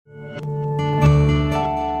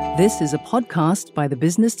This is a podcast by the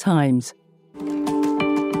Business Times.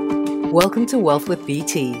 Welcome to Wealth with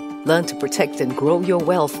BT. Learn to protect and grow your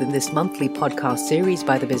wealth in this monthly podcast series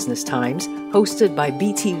by the Business Times, hosted by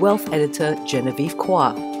BT Wealth editor Genevieve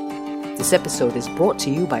Kwa. This episode is brought to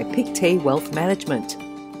you by Pictet Wealth Management.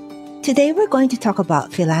 Today we're going to talk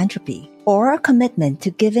about philanthropy, or a commitment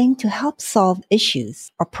to giving to help solve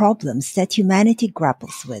issues or problems that humanity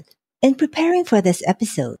grapples with. In preparing for this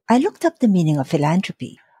episode, I looked up the meaning of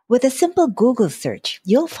philanthropy. With a simple Google search,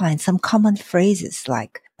 you'll find some common phrases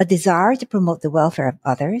like a desire to promote the welfare of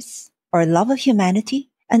others, or love of humanity,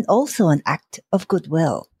 and also an act of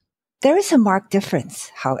goodwill. There is a marked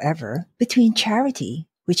difference, however, between charity,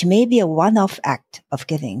 which may be a one-off act of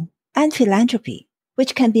giving, and philanthropy,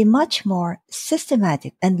 which can be much more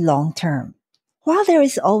systematic and long-term. While there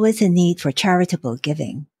is always a need for charitable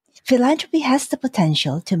giving, philanthropy has the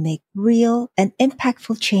potential to make real and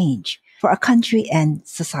impactful change for a country and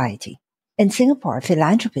society. In Singapore,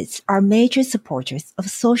 philanthropists are major supporters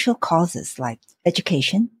of social causes like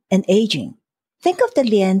education and aging. Think of the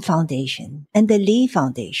Lien Foundation and the Lee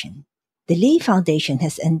Foundation. The Lee Foundation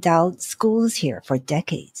has endowed schools here for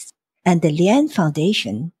decades, and the Lien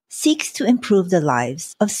Foundation seeks to improve the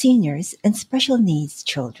lives of seniors and special needs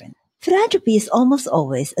children. Philanthropy is almost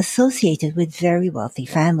always associated with very wealthy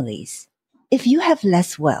families. If you have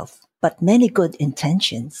less wealth, but many good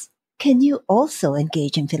intentions, can you also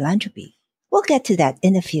engage in philanthropy? We'll get to that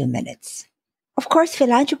in a few minutes. Of course,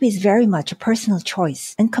 philanthropy is very much a personal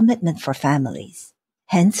choice and commitment for families.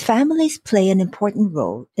 Hence, families play an important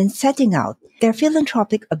role in setting out their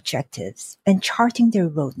philanthropic objectives and charting their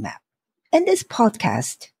roadmap. In this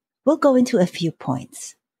podcast, we'll go into a few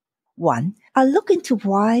points. 1, I'll look into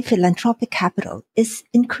why philanthropic capital is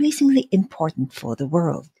increasingly important for the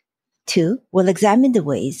world. 2, we'll examine the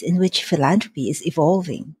ways in which philanthropy is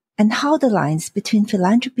evolving and how the lines between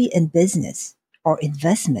philanthropy and business or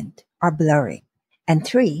investment are blurring. And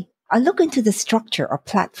 3, I'll look into the structure or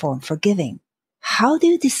platform for giving. How do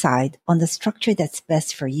you decide on the structure that's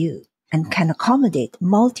best for you and can accommodate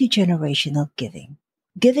multi-generational giving?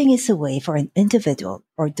 Giving is a way for an individual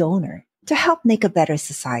or donor to help make a better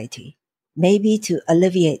society, maybe to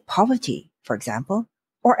alleviate poverty, for example,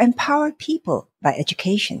 or empower people by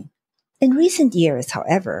education. In recent years,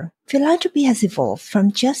 however, philanthropy has evolved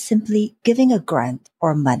from just simply giving a grant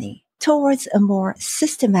or money towards a more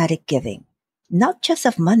systematic giving, not just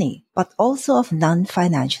of money, but also of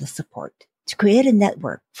non-financial support, to create a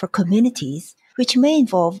network for communities which may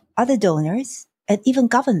involve other donors and even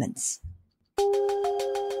governments.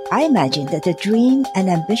 I imagine that the dream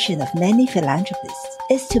and ambition of many philanthropists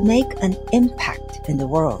is to make an impact in the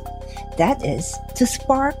world. That is, to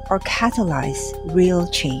spark or catalyze real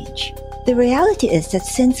change. The reality is that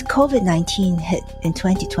since COVID-19 hit in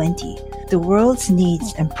 2020, the world's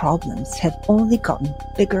needs and problems have only gotten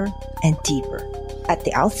bigger and deeper. At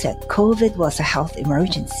the outset, COVID was a health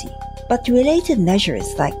emergency, but related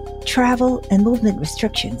measures like travel and movement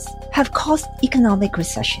restrictions have caused economic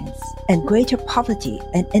recessions and greater poverty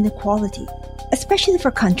and inequality, especially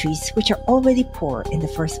for countries which are already poor in the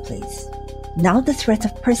first place. Now the threat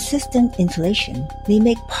of persistent inflation may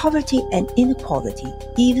make poverty and inequality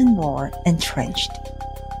even more entrenched.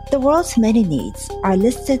 The world's many needs are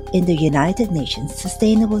listed in the United Nations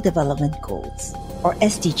Sustainable Development Goals, or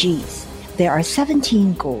SDGs. There are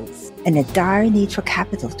 17 goals and a dire need for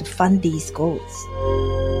capital to fund these goals.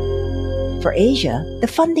 For Asia,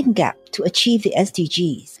 the funding gap to achieve the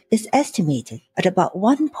SDGs is estimated at about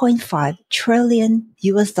 $1.5 trillion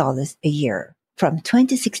a year from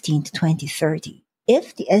 2016 to 2030,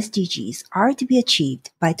 if the SDGs are to be achieved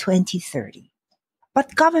by 2030.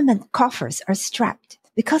 But government coffers are strapped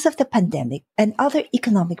because of the pandemic and other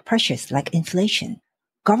economic pressures like inflation.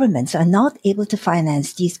 Governments are not able to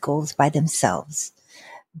finance these goals by themselves.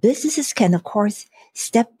 Businesses can, of course,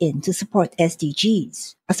 step in to support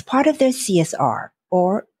SDGs as part of their CSR,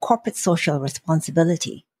 or corporate social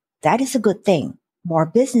responsibility. That is a good thing. More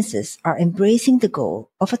businesses are embracing the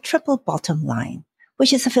goal of a triple bottom line,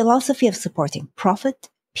 which is a philosophy of supporting profit,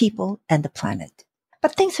 people, and the planet.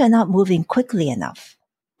 But things are not moving quickly enough.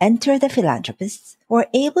 Enter the philanthropists who are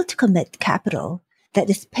able to commit capital that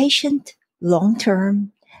is patient,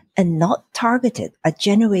 long-term, and not targeted at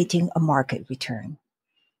generating a market return.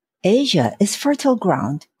 Asia is fertile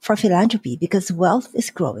ground for philanthropy because wealth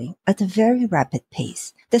is growing at a very rapid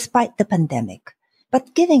pace despite the pandemic.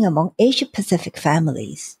 But giving among Asia-Pacific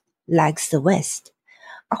families lags the West.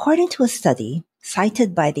 According to a study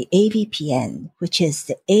cited by the AVPN, which is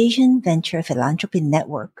the Asian Venture Philanthropy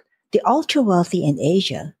Network, the ultra-wealthy in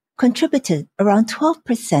Asia contributed around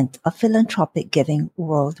 12% of philanthropic giving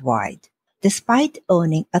worldwide. despite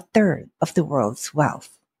owning a third of the world's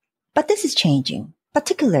wealth. But this is changing,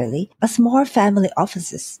 particularly as more family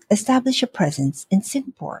offices establish a presence in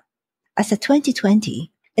Singapore. As of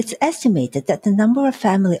 2020, it's estimated that the number of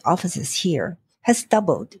family offices here has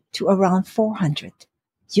doubled to around 400.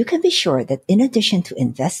 You can be sure that in addition to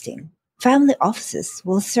investing, family offices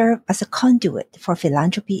will serve as a conduit for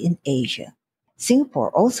philanthropy in Asia. Singapore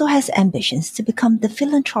also has ambitions to become the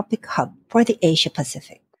philanthropic hub for the Asia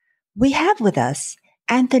Pacific. We have with us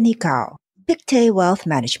Anthony Kao, Pictet Wealth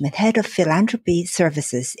Management Head of Philanthropy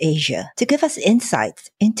Services Asia, to give us insights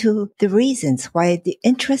into the reasons why the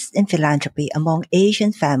interest in philanthropy among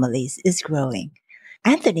Asian families is growing.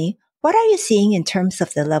 Anthony, what are you seeing in terms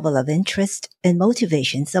of the level of interest and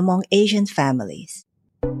motivations among Asian families?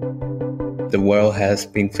 The world has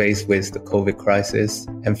been faced with the COVID crisis,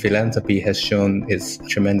 and philanthropy has shown its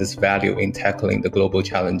tremendous value in tackling the global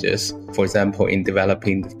challenges. For example, in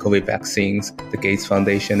developing the COVID vaccines, the Gates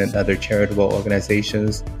Foundation and other charitable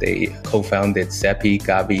organizations, they co-founded CEPI,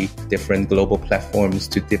 Gavi, different global platforms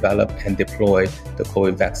to develop and deploy the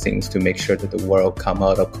COVID vaccines to make sure that the world come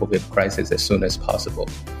out of COVID crisis as soon as possible.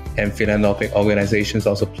 And philanthropic organizations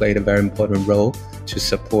also played a very important role to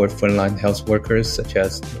support frontline health workers, such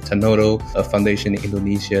as Tanodo, a foundation in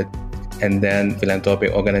Indonesia. And then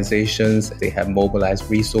philanthropic organizations, they have mobilized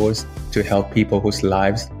resources to help people whose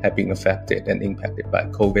lives have been affected and impacted by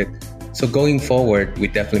COVID. So going forward, we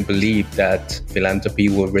definitely believe that philanthropy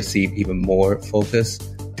will receive even more focus.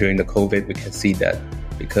 During the COVID, we can see that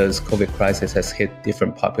because COVID crisis has hit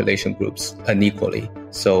different population groups unequally.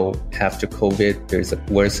 So after COVID, there's a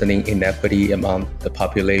worsening inequity among the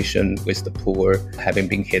population, with the poor having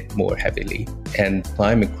been hit more heavily. And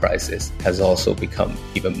climate crisis has also become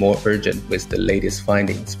even more urgent, with the latest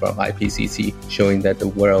findings from IPCC showing that the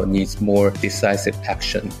world needs more decisive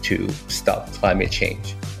action to stop climate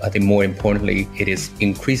change. I think more importantly, it is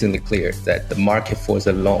increasingly clear that the market force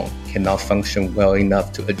alone cannot function well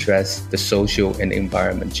enough to address the social and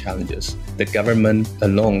environment challenges. The government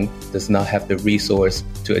alone does not have the resource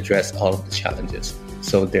to address all of the challenges.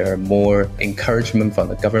 So there are more encouragement from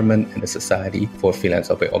the government and the society for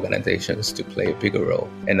philanthropic organizations to play a bigger role.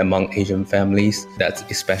 And among Asian families, that's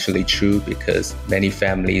especially true because many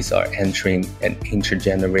families are entering an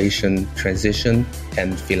intergeneration transition,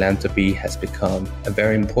 and philanthropy has become a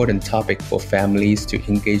very important topic for families to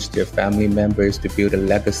engage their family members to build a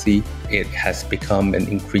legacy. It has become an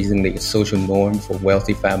increasingly social norm for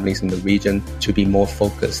wealthy families in the region to be more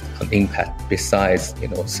focused on impact besides,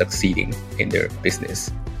 succeeding in their business.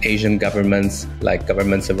 Asian governments, like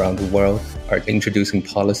governments around the world, are introducing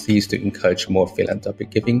policies to encourage more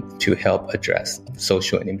philanthropic giving to help address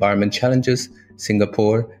social and environment challenges.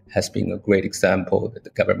 Singapore has been a great example that the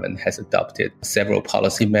government has adopted several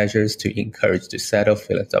policy measures to encourage the set of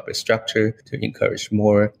philanthropic structure, to encourage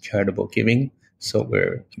more charitable giving. So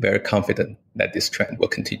we're very confident that this trend will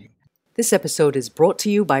continue. This episode is brought to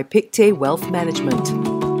you by Pictet Wealth Management.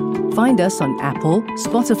 Find us on Apple,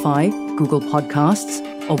 Spotify, Google Podcasts,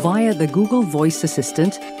 or via the Google Voice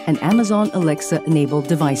Assistant and Amazon Alexa-enabled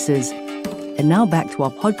devices. And now back to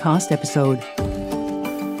our podcast episode.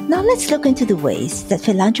 Now let's look into the ways that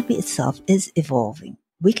philanthropy itself is evolving.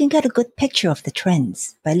 We can get a good picture of the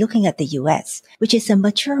trends by looking at the US, which is a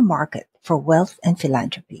mature market for wealth and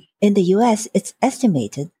philanthropy. In the US, it's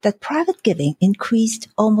estimated that private giving increased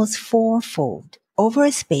almost fourfold over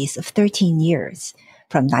a space of 13 years,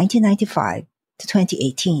 from 1995 to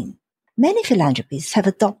 2018. Many philanthropies have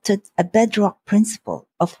adopted a bedrock principle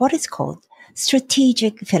of what is called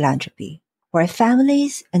strategic philanthropy, where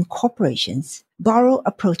families and corporations borrow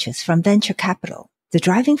approaches from venture capital. The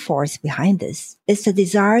driving force behind this is the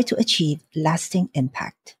desire to achieve lasting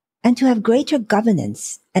impact and to have greater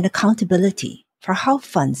governance and accountability for how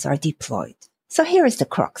funds are deployed. So here is the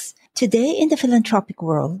crux. Today in the philanthropic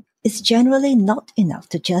world, it's generally not enough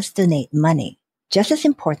to just donate money. Just as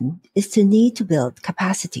important is the need to build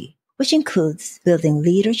capacity, which includes building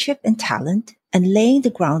leadership and talent and laying the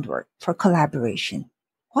groundwork for collaboration.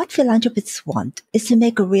 What philanthropists want is to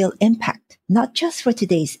make a real impact, not just for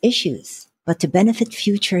today's issues, but to benefit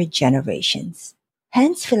future generations.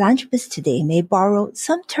 Hence, philanthropists today may borrow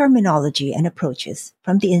some terminology and approaches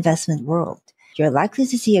from the investment world. You're likely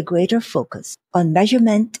to see a greater focus on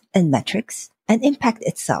measurement and metrics and impact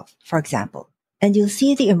itself, for example. And you'll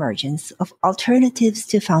see the emergence of alternatives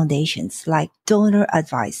to foundations like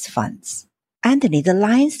donor-advised funds. Anthony, the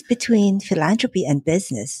lines between philanthropy and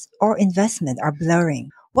business or investment are blurring.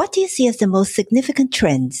 What do you see as the most significant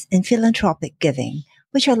trends in philanthropic giving,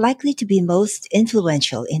 which are likely to be most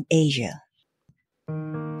influential in Asia?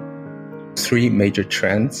 three major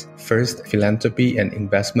trends. First, philanthropy and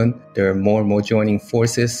investment. There are more and more joining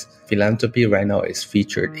forces. Philanthropy right now is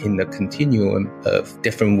featured in the continuum of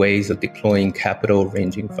different ways of deploying capital,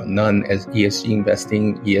 ranging from non-ESG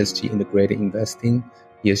investing, ESG integrated investing,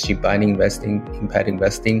 ESG binding investing, impact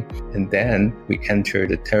investing. And then we enter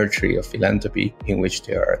the territory of philanthropy, in which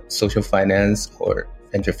there are social finance or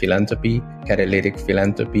venture philanthropy, catalytic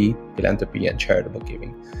philanthropy, philanthropy, and charitable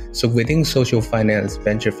giving. So within social finance,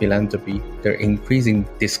 venture philanthropy, there are increasing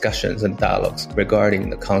discussions and dialogues regarding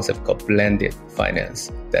the concept called blended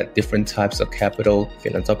finance, that different types of capital,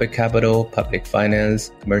 philanthropic capital, public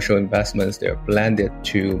finance, commercial investments, they are blended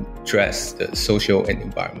to address the social and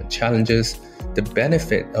environment challenges. The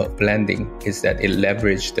benefit of blending is that it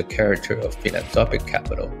leverages the character of philanthropic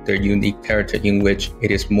capital, their unique character in which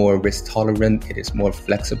it is more risk tolerant, it is more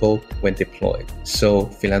flexible when deployed. So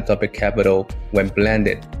philanthropic capital, when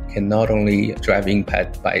blended, can not only drive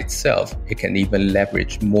impact by itself, it can even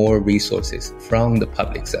leverage more resources from the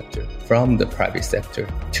public sector, from the private sector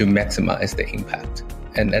to maximize the impact.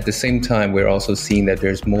 And at the same time, we're also seeing that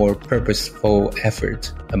there's more purposeful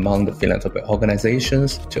effort among the philanthropic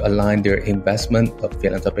organizations to align their investment of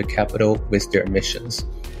philanthropic capital with their missions.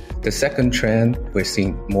 The second trend, we're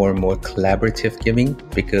seeing more and more collaborative giving,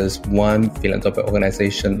 because one philanthropic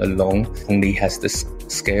organization alone only has the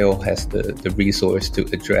scale, has the resource to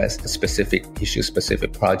address a specific issue,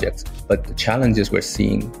 specific projects. But the challenges we're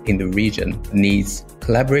seeing in the region needs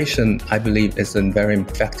collaboration. I believe is a very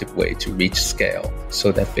effective way to reach scale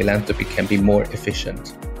so that philanthropy can be more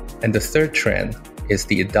efficient. And the third trend is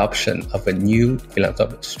the adoption of a new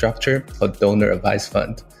philanthropic structure called donor advised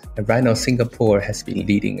fund. And right now, Singapore has been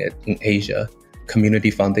leading it in Asia.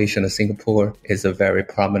 Community Foundation of Singapore is a very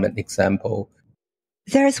prominent example.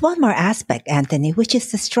 There is one more aspect, Anthony, which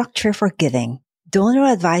is the structure for giving.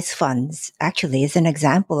 Donor advised funds actually is an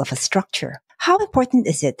example of a structure. How important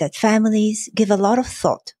is it that families give a lot of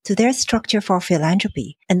thought to their structure for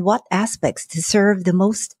philanthropy, and what aspects deserve the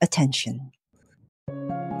most attention?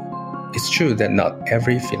 It's true that not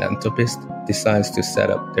every philanthropist decides to set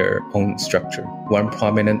up their own structure. One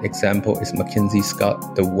prominent example is Mackenzie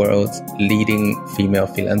Scott, the world's leading female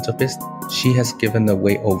philanthropist. She has given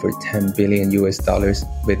away over $10 billion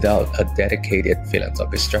without a dedicated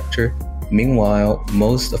philanthropic structure. Meanwhile,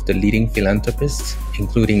 most of the leading philanthropists,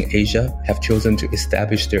 including Asia, have chosen to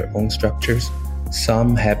establish their own structures.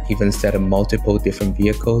 Some have even set up multiple different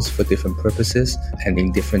vehicles for different purposes and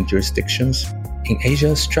in different jurisdictions. In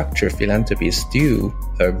Asia, structured philanthropy is still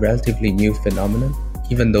a relatively new phenomenon,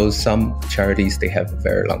 even though some charities, they have a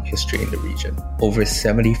very long history in the region. Over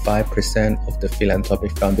 75% of the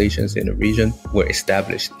philanthropic foundations in the region were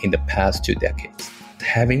established in the past 2 decades.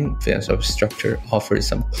 Having philanthropic structure offers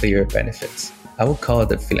some clear benefits. I would call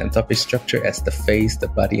the philanthropic structure as the face, the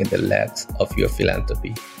body, and the legs of your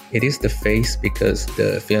philanthropy. It is the face because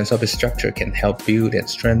the philanthropic structure can help build and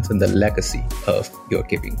strengthen the legacy of your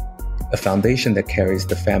giving. A foundation that carries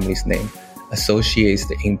the family's name associates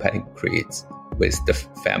the impact it creates with the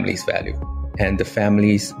family's value. And the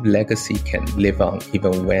family's legacy can live on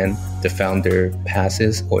even when the founder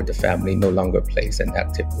passes or the family no longer plays an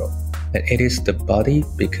active role. And it is the body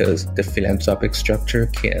because the philanthropic structure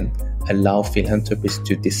can allow philanthropists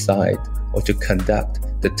to decide or to conduct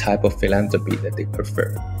the type of philanthropy that they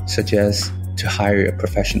prefer, such as to hire a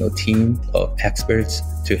professional team of experts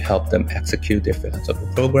to help them execute their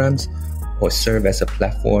philanthropic programs, or serve as a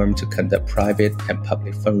platform to conduct private and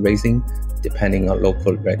public fundraising, depending on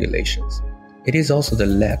local regulations. It is also the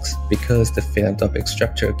legs because the philanthropic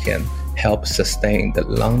structure can help sustain the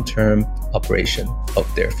long-term operation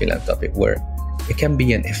of their philanthropic work. It can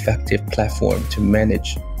be an effective platform to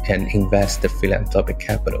manage and invest the philanthropic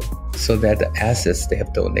capital so that the assets they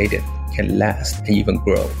have donated can last and even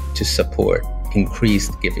grow to support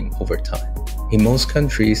increased giving over time. In most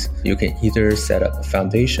countries, you can either set up a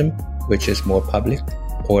foundation, which is more public,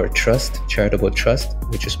 or a trust, charitable trust,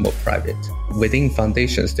 which is more private. Within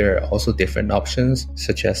foundations, there are also different options,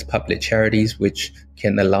 such as public charities, which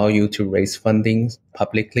can allow you to raise funding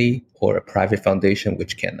publicly, or a private foundation,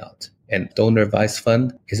 which cannot. And donor advised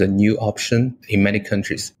fund is a new option in many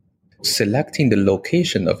countries. Selecting the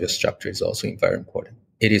location of your structure is also very important.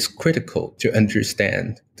 It is critical to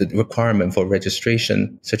understand the requirement for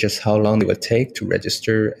registration, such as how long it will take to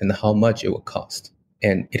register and how much it will cost.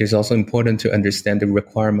 And it is also important to understand the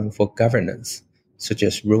requirement for governance, such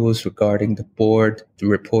as rules regarding the board, the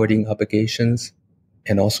reporting obligations,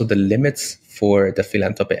 and also the limits for the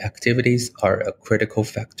philanthropic activities are a critical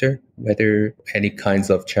factor, whether any kinds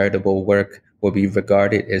of charitable work will be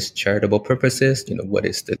regarded as charitable purposes, what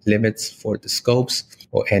is the limits for the scopes,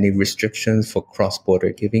 or any restrictions for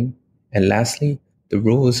cross-border giving. And lastly, the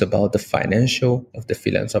rules about the financial of the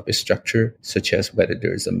philanthropy structure, such as whether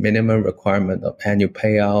there is a minimum requirement of annual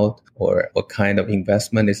payout or what kind of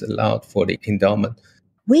investment is allowed for the endowment.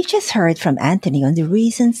 We just heard from Anthony on the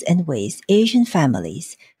reasons and ways Asian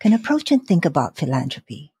families can approach and think about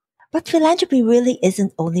philanthropy. But philanthropy really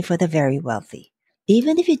isn't only for the very wealthy.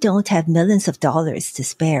 Even if you don't have millions of dollars to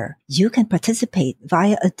spare, you can participate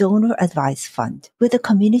via a donor-advised fund with the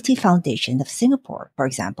Community Foundation of Singapore, for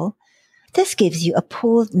example. This gives you a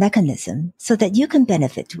pooled mechanism so that you can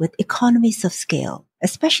benefit with economies of scale,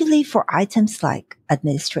 especially for items like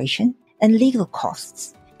administration and legal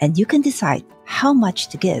costs. And you can decide how much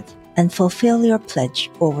to give and fulfill your pledge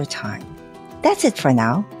over time. That's it for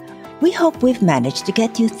now. We hope we've managed to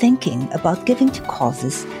get you thinking about giving to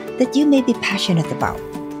causes that you may be passionate about.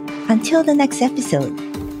 Until the next episode,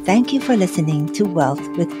 thank you for listening to Wealth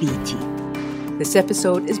with BT. This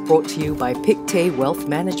episode is brought to you by Pictet Wealth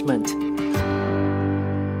Management.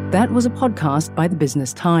 That was a podcast by the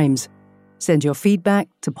Business Times. Send your feedback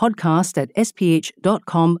to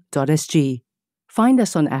podcast@sph.com.sg. Find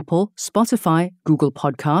us on Apple, Spotify, Google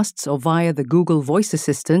Podcasts, or via the Google Voice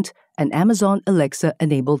Assistant and Amazon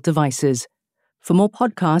Alexa-enabled devices. For more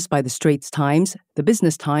podcasts by the Straits Times, the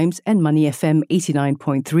Business Times, and Money FM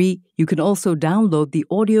 89.3, you can also download the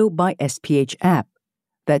Audio by SPH app.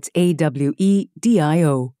 That's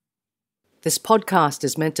AWEDIO. This podcast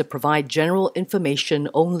is meant to provide general information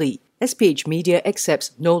only. SPH Media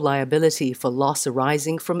accepts no liability for loss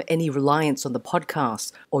arising from any reliance on the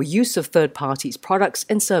podcast or use of third parties' products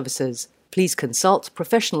and services. Please consult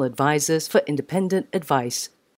professional advisors for independent advice.